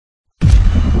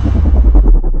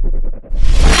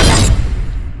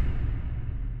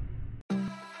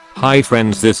Hi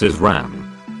friends, this is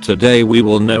Ram. Today we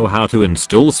will know how to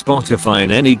install Spotify in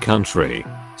any country.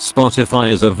 Spotify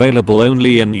is available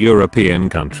only in European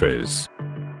countries.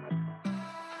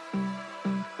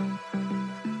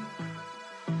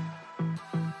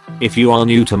 If you are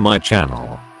new to my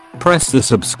channel, press the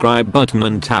subscribe button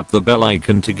and tap the bell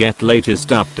icon to get latest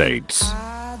updates.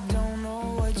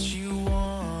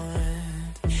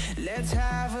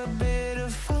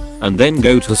 And then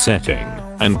go to setting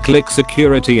and click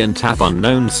security and tap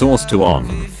unknown source to on.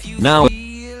 Now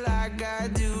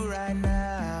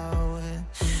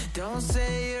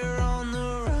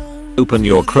open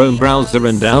your Chrome browser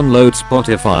and download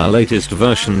Spotify latest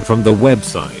version from the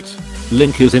website.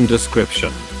 Link is in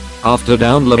description. After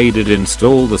downloaded,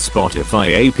 install the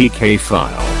Spotify APK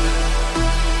file.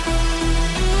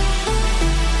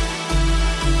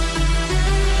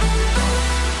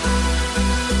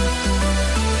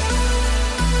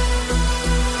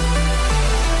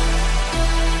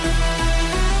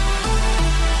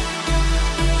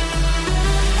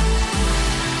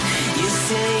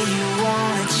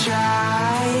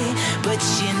 But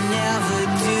you never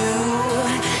do.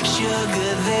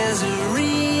 Sugar, there's a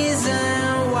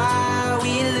reason why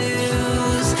we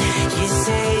lose. You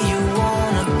say you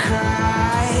wanna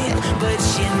cry, but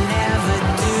you never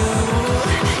do.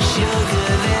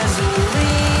 Sugar, there's a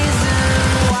reason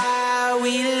why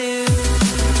we lose.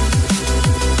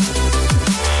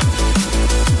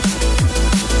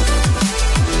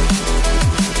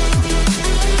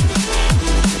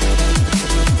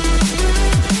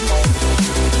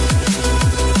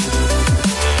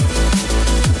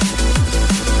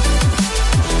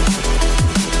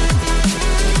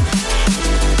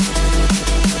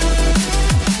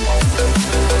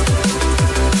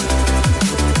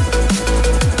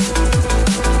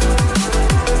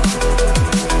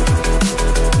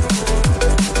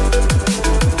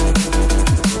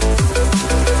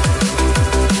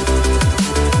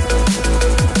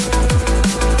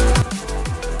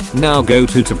 Now go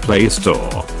to Play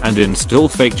Store and install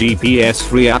fake GPS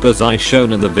free app as I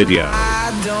shown in the video.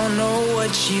 I don't know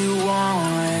what you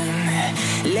want.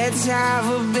 Let's have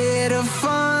a bit of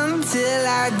fun till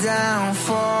I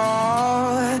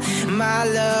downfall. My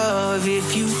love,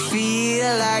 if you feel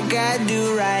like I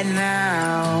do right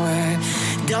now,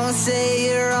 don't say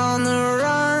you're on the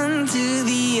run to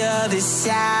the other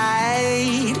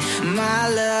side. My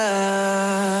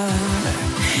love,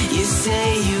 you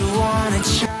say you wanna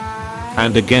try.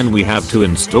 And again we have to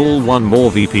install one more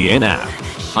VPN app.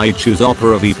 I choose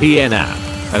Opera VPN app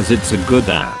as it's a good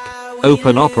app.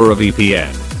 Open Opera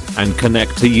VPN and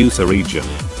connect to user region.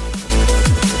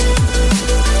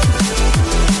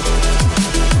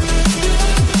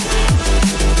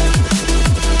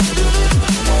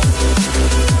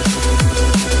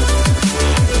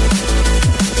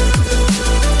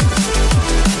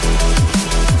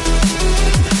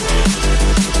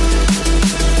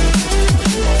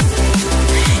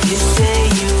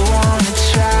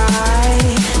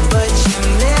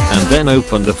 Then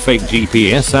open the fake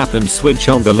GPS app and switch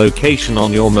on the location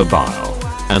on your mobile.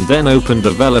 And then open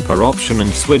developer option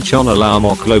and switch on allow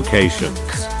mock locations.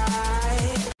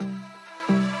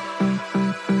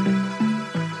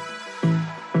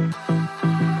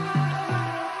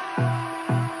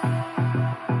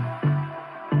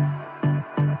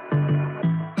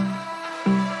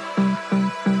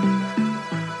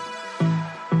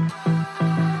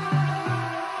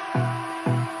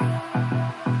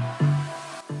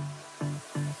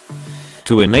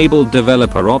 To enable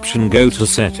developer option, go to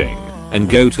setting and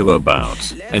go to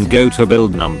about and go to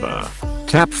build number.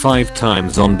 Tap 5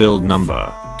 times on build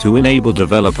number to enable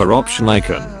developer option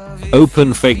icon.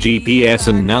 Open fake GPS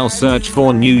and now search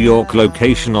for New York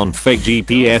location on fake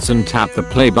GPS and tap the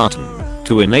play button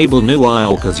to enable New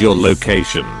York as your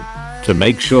location. To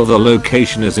make sure the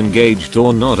location is engaged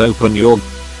or not, open your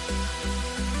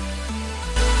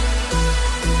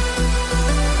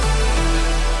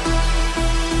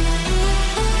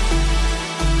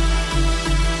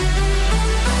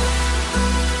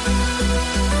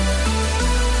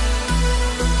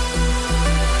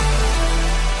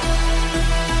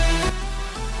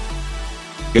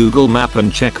Google Map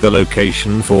and check the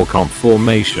location for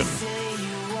conformation.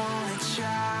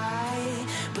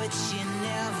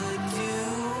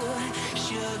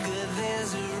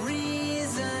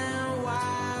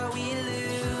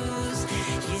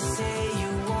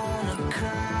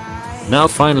 Now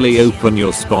finally open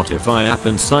your Spotify app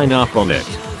and sign up on it.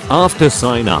 After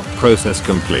sign up process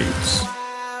completes.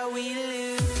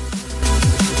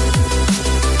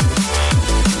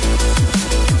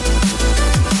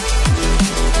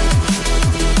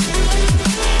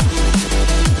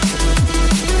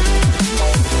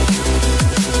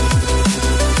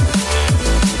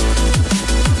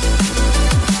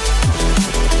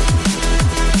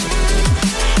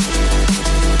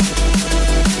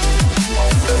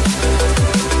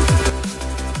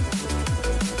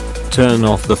 turn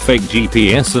off the fake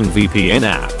GPS and VPN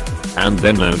app. And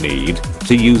then no need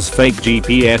to use fake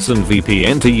GPS and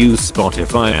VPN to use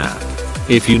Spotify app.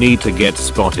 If you need to get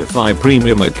Spotify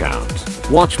premium account,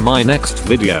 watch my next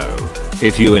video.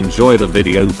 If you enjoy the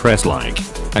video, press like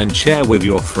and share with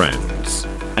your friends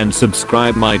and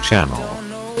subscribe my channel.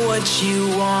 What you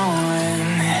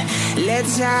want?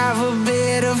 Let's have a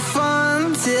bit of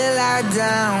fun till I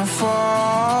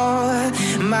downfall.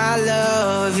 My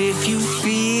love, if you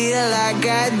feel like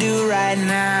I do right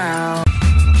now,